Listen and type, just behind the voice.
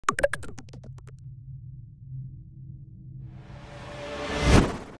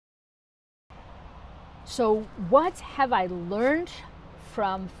So what have I learned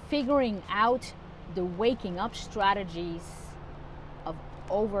from figuring out the waking up strategies of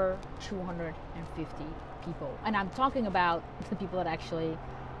over 250 people? And I'm talking about the people that actually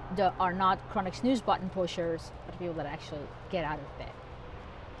are not chronic snooze button pushers, but people that actually get out of bed.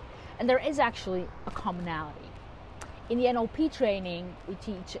 And there is actually a commonality. In the NLP training, we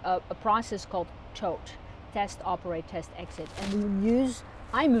teach a process called TOTE, test, operate, test, exit. And we use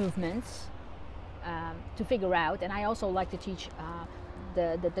eye movements to figure out, and I also like to teach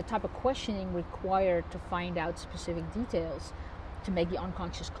the type of questioning required to find out specific details to make the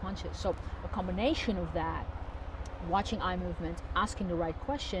unconscious conscious. So a combination of that, watching eye movement, asking the right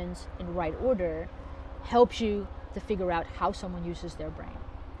questions in the right order, helps you to figure out how someone uses their brain.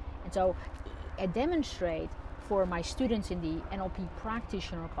 And so I demonstrate for my students in the NLP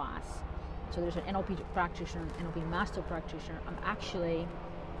practitioner class. So there's an NLP practitioner, NLP master practitioner. I'm actually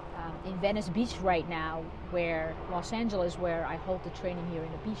in Venice Beach right now, where Los Angeles, where I hold the training here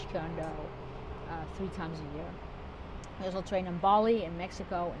in a beach condo 3 times a year. I also train in Bali, in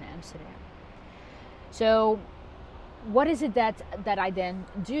Mexico, and Amsterdam. So what is it that I then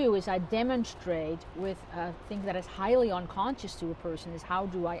do is I demonstrate with a thing that is highly unconscious to a person, is how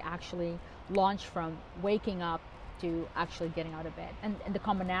do I actually launch from waking up to actually getting out of bed. And the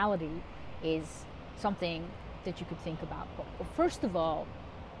commonality is something that you could think about. Well, first of all,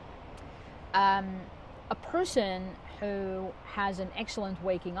 a person who has an excellent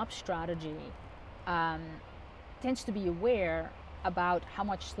waking up strategy tends to be aware about how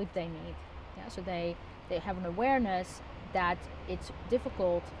much sleep they need. Yeah? So they have an awareness that it's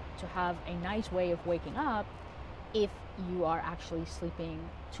difficult to have a nice way of waking up if you are actually sleeping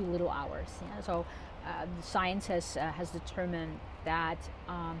too little hours. Yeah? So science has determined that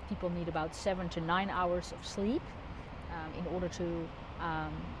people need about 7 to 9 hours of sleep in order to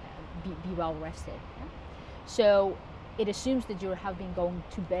be well rested. Yeah? So it assumes that you have been going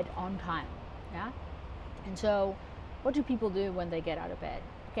to bed on time. Yeah? And so what do people do when they get out of bed?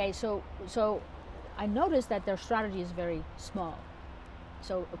 Okay, so I noticed that their strategy is very small.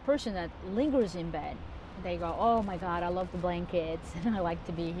 So a person that lingers in bed, they go, oh my God, I love the blankets and I like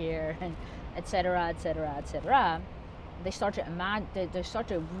to be here, and etc., etc., etc. They start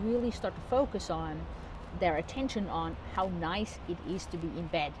to really focus on their attention on how nice it is to be in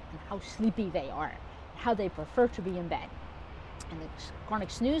bed and how sleepy they are, how they prefer to be in bed. And the chronic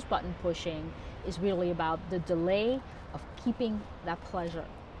snooze button pushing is really about the delay of keeping that pleasure.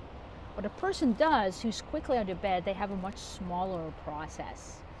 What a person does who's quickly out of bed, they have a much smaller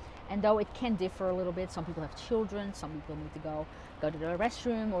process. And though it can differ a little bit, some people have children, some people need to go to the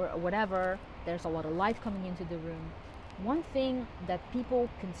restroom or whatever, there's a lot of light coming into the room. One thing that people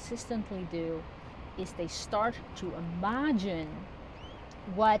consistently do is they start to imagine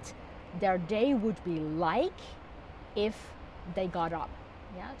what their day would be like if they got up.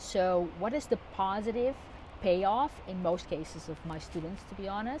 Yeah. So what is the positive payoff in most cases of my students, to be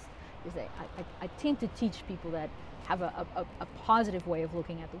honest, is that I tend to teach people that have a positive way of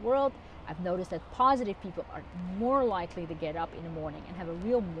looking at the world. I've noticed that positive people are more likely to get up in the morning and have a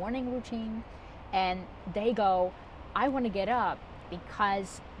real morning routine. And they go, I want to get up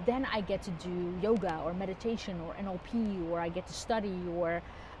because then I get to do yoga or meditation or NLP, or I get to study, or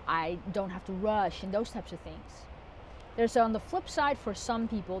I don't have to rush, and those types of things. There's on the flip side for some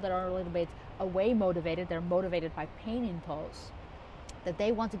people that are a little bit away motivated, they're motivated by pain impulse, that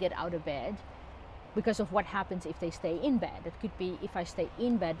they want to get out of bed because of what happens if they stay in bed. It could be, if I stay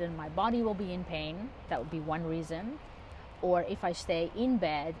in bed, then my body will be in pain. That would be one reason. Or if I stay in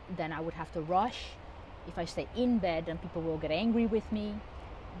bed, then I would have to rush. If I stay in bed, then people will get angry with me.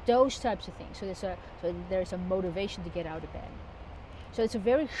 Those types of things. So there's a motivation to get out of bed. So it's a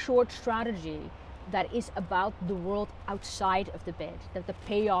very short strategy that is about the world outside of the bed, that the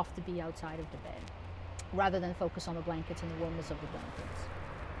payoff to be outside of the bed, rather than focus on the blankets and the warmness of the blankets.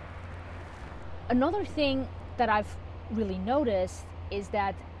 Another thing that I've really noticed is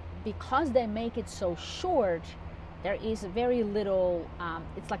that because they make it so short, there is very little,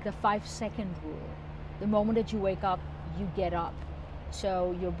 it's like the 5-second rule. The moment that you wake up, you get up.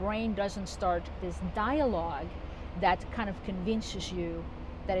 So your brain doesn't start this dialogue that kind of convinces you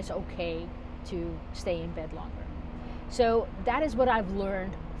that it's okay to stay in bed longer. So that is what I've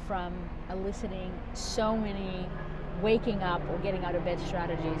learned from eliciting so many waking up or getting out of bed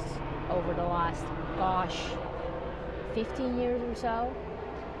strategies over the last, 15 years or so.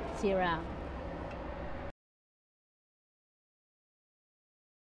 See you around.